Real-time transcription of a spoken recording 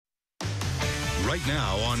right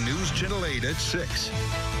now on News Channel 8 at 6.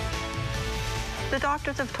 The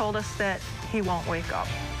doctors have told us that he won't wake up.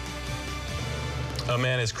 A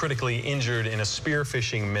man is critically injured in a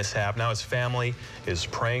spearfishing mishap. Now his family is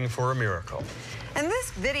praying for a miracle. And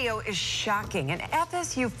this video is shocking. An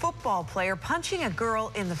FSU football player punching a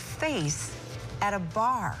girl in the face at a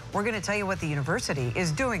bar. We're going to tell you what the university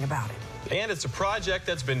is doing about it. And it's a project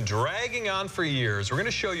that's been dragging on for years. We're going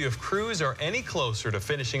to show you if crews are any closer to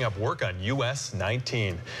finishing up work on US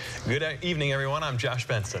 19. Good evening, everyone. I'm Josh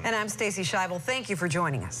Benson. And I'm Stacy Scheibel. Thank you for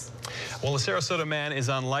joining us. Well, a Sarasota man is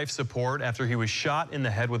on life support after he was shot in the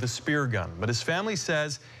head with a spear gun. But his family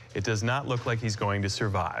says it does not look like he's going to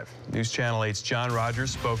survive. News Channel 8's John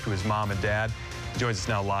Rogers spoke to his mom and dad. He joins us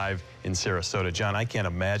now live in Sarasota. John, I can't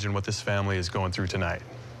imagine what this family is going through tonight.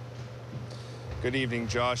 Good evening,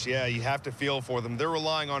 Josh. Yeah, you have to feel for them. They're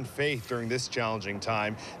relying on faith during this challenging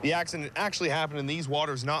time. The accident actually happened in these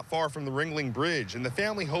waters not far from the Ringling Bridge, and the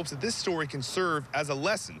family hopes that this story can serve as a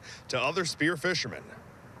lesson to other spear fishermen.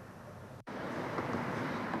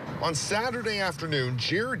 On Saturday afternoon,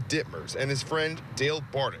 Jared Dittmers and his friend Dale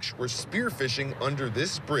Bartish were spearfishing under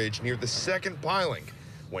this bridge near the second piling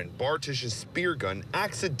when Bartish's spear gun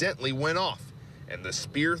accidentally went off, and the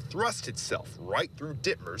spear thrust itself right through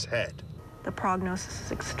Dittmers' head. The prognosis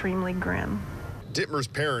is extremely grim.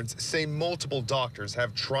 Dittmers' parents say multiple doctors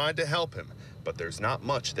have tried to help him, but there's not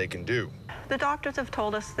much they can do. The doctors have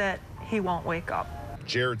told us that he won't wake up.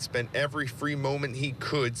 Jared spent every free moment he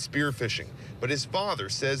could spearfishing, but his father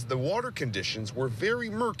says the water conditions were very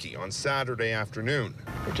murky on Saturday afternoon.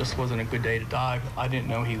 It just wasn't a good day to dive. I didn't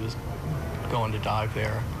know he was going to dive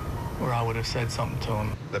there, or I would have said something to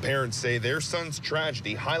him. The parents say their son's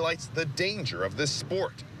tragedy highlights the danger of this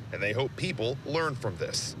sport, and they hope people learn from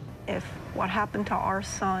this. If what happened to our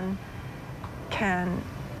son can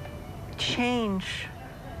change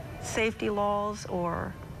safety laws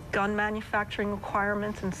or gun manufacturing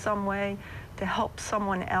requirements in some way to help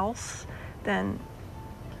someone else, then,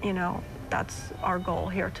 you know, that's our goal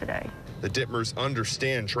here today. The Dittmers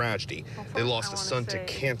understand tragedy. They lost a son to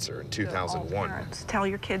cancer in 2001. Parents, tell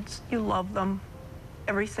your kids you love them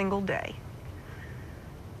every single day.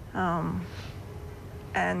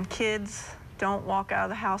 And kids, don't walk out of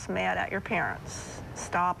the house mad at your parents.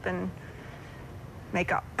 Stop and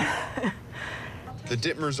make up. The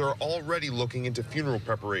Dittmers are already looking into funeral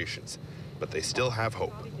preparations, but they still have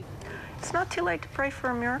hope. It's not too late to pray for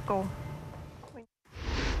a miracle.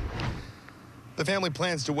 The family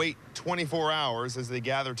plans to wait 24 hours as they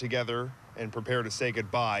gather together and prepare to say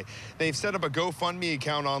goodbye. They've set up a GoFundMe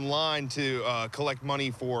account online to collect money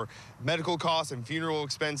for medical costs and funeral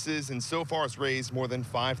expenses, and so far it's raised more than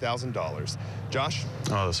 $5,000. Josh?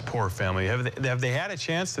 Oh, this poor family. Have they had a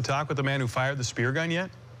chance to talk with the man who fired the spear gun yet?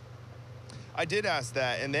 I did ask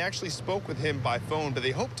that, and they actually spoke with him by phone, but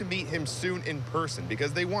they hope to meet him soon in person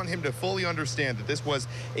because they want him to fully understand that this was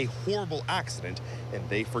a horrible accident, and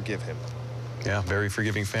they forgive him. Yeah, very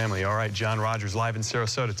forgiving family. All right, John Rogers live in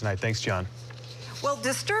Sarasota tonight. Thanks, John. Well,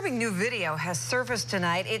 disturbing new video has surfaced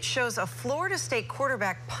tonight. It shows a Florida State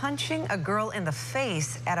quarterback punching a girl in the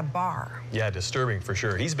face at a bar. Yeah, disturbing for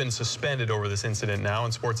sure. He's been suspended over this incident now,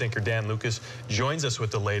 and sports anchor Dan Lucas joins us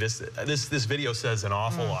with the latest. This video says an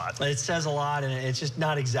awful lot. It says a lot, and it's just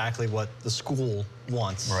not exactly what the school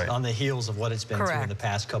wants on the heels of what it's been through in the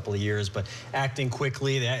past couple of years. But acting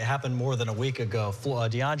quickly, that happened more than a week ago.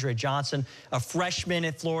 DeAndre Johnson, a freshman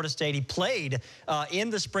at Florida State, he played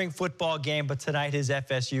in the spring football game, but tonight his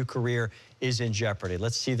FSU career is in jeopardy.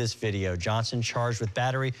 Let's see this video. Johnson charged with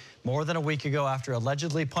battery more than a week ago after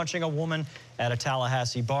allegedly punching a woman at a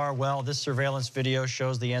Tallahassee bar. Well, this surveillance video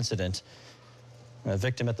shows the incident. A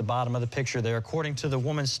victim at the bottom of the picture there. According to the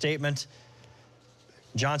woman's statement,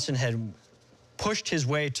 Johnson had pushed his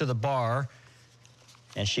way to the bar,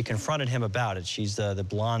 and she confronted him about it. She's the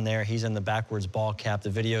blonde there. He's in the backwards ball cap. The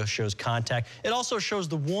video shows contact. It also shows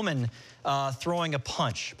the woman throwing a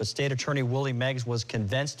punch, but State Attorney Willie Meggs was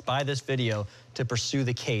convinced by this video to pursue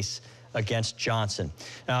the case against Johnson.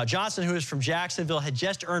 Johnson, who is from Jacksonville, had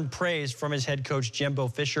just earned praise from his head coach, Jimbo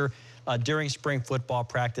Fisher, during spring football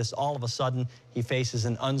practice. All of a sudden, he faces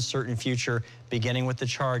an uncertain future, beginning with the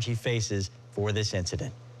charge he faces for this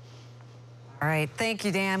incident. All right, thank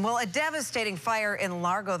you, Dan. Well, a devastating fire in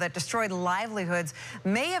Largo that destroyed livelihoods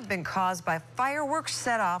may have been caused by fireworks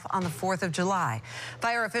set off on the 4th of July.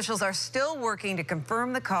 Fire officials are still working to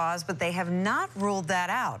confirm the cause, but they have not ruled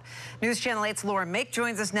that out. News Channel 8's Lauren Make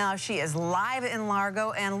joins us now. She is live in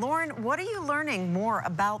Largo. And Lauren, what are you learning more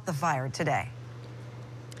about the fire today?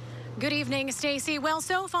 Good evening, Stacy. Well,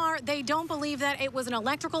 so far, they don't believe that it was an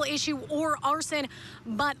electrical issue or arson,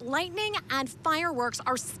 but lightning and fireworks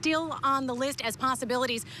are still on the list as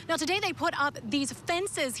possibilities. Now, today they put up these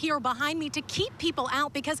fences here behind me to keep people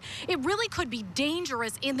out because it really could be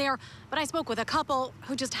dangerous in there. But I spoke with a couple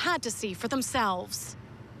who just had to see for themselves.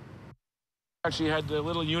 Actually had the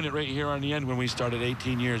little unit right here on the end when we started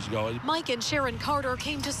 18 years ago. Mike and Sharon Carter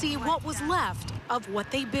came to see what was left of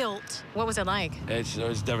what they built. What was it like? It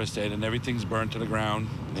was devastating. Everything's burned to the ground.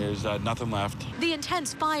 There's nothing left. The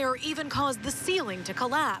intense fire even caused the ceiling to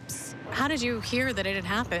collapse. How did you hear that it had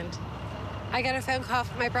happened? I got a phone call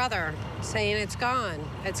from my brother saying it's gone.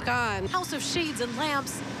 It's gone. House of Shades and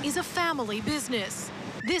Lamps is a family business.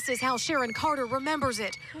 This is how Sharon Carter remembers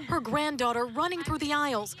it. Her granddaughter running through the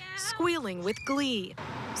aisles, squealing with glee.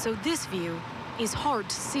 So this view is hard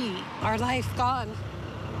to see. Our life gone.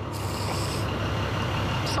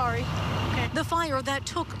 Sorry. Okay. The fire that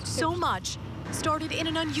took so much started in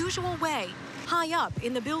an unusual way, high up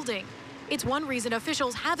in the building. It's one reason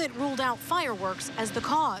officials haven't ruled out fireworks as the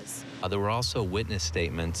cause. There were also witnesses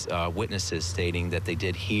stating that they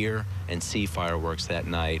did hear and see fireworks that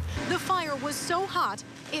night. The fire was so hot,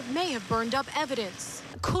 it may have burned up evidence.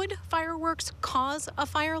 Could fireworks cause a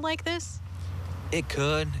fire like this? It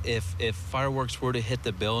could, if fireworks were to hit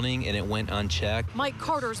the building and it went unchecked. Mike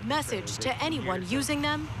Carter's message to anyone using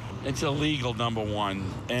them: it's illegal, number one,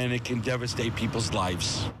 and it can devastate people's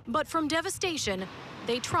lives. But from devastation,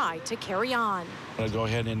 they try to carry on. I'll go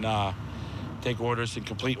ahead and take orders and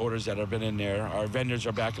complete orders that have been in there. Our vendors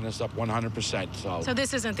are backing us up 100%. So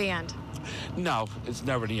this isn't the end? No, it's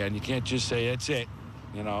never the end. You can't just say it's it,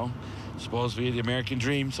 you know. Supposed to be the American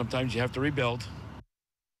dream. Sometimes you have to rebuild.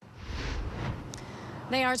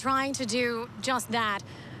 They are trying to do just that.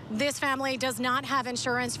 This family does not have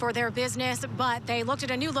insurance for their business, but they looked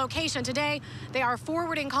at a new location today. They are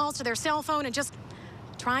forwarding calls to their cell phone and just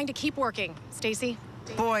trying to keep working. Stacy?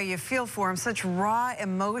 Boy, you feel for him. Such raw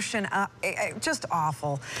emotion, just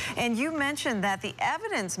awful. And you mentioned that the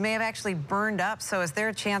evidence may have actually burned up, so is there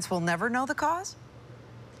a chance we'll never know the cause?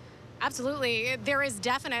 Absolutely. There is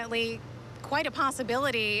definitely quite a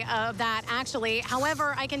possibility of that, actually.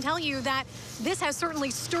 However, I can tell you that this has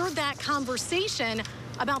certainly stirred that conversation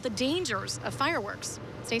about the dangers of fireworks.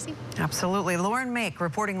 Stacy? Absolutely. Lauren Make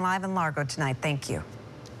reporting live in Largo tonight. Thank you.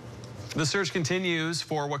 The search continues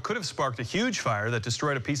for what could have sparked a huge fire that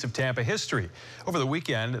destroyed a piece of Tampa history. Over the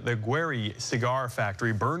weekend, the Guerri cigar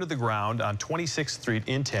factory burned to the ground on 26th Street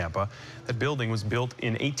in Tampa. That building was built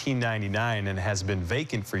in 1899 and has been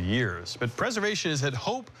vacant for years. But preservationists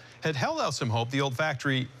had held out some hope the old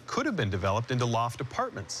factory could have been developed into loft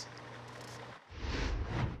apartments.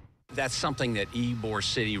 That's something that Ybor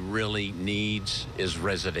City really needs, is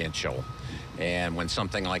residential. And when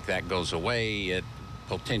something like that goes away, it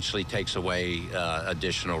potentially takes away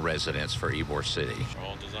additional residents for Ybor City.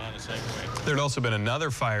 All designed the same way. There had also been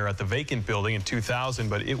another fire at the vacant building in 2000,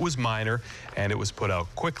 but it was minor and it was put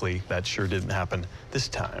out quickly. That sure didn't happen this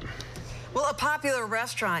time. Well, a popular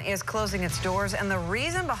restaurant is closing its doors, and the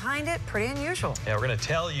reason behind it, pretty unusual. Yeah, we're going to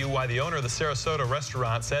tell you why the owner of the Sarasota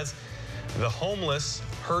restaurant says the homeless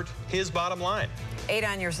hurt his bottom line. 8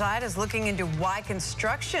 on your side is looking into why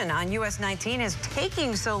construction on US 19 is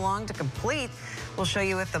taking so long to complete. We'll show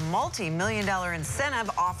you if the multi-million-dollar incentive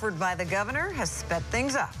offered by the governor has sped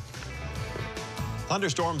things up.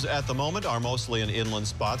 Thunderstorms at the moment are mostly in inland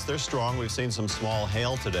spots. They're strong. We've seen some small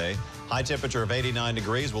hail today. High temperature of 89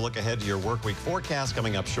 degrees. We'll look ahead to your work week forecast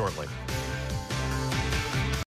coming up shortly.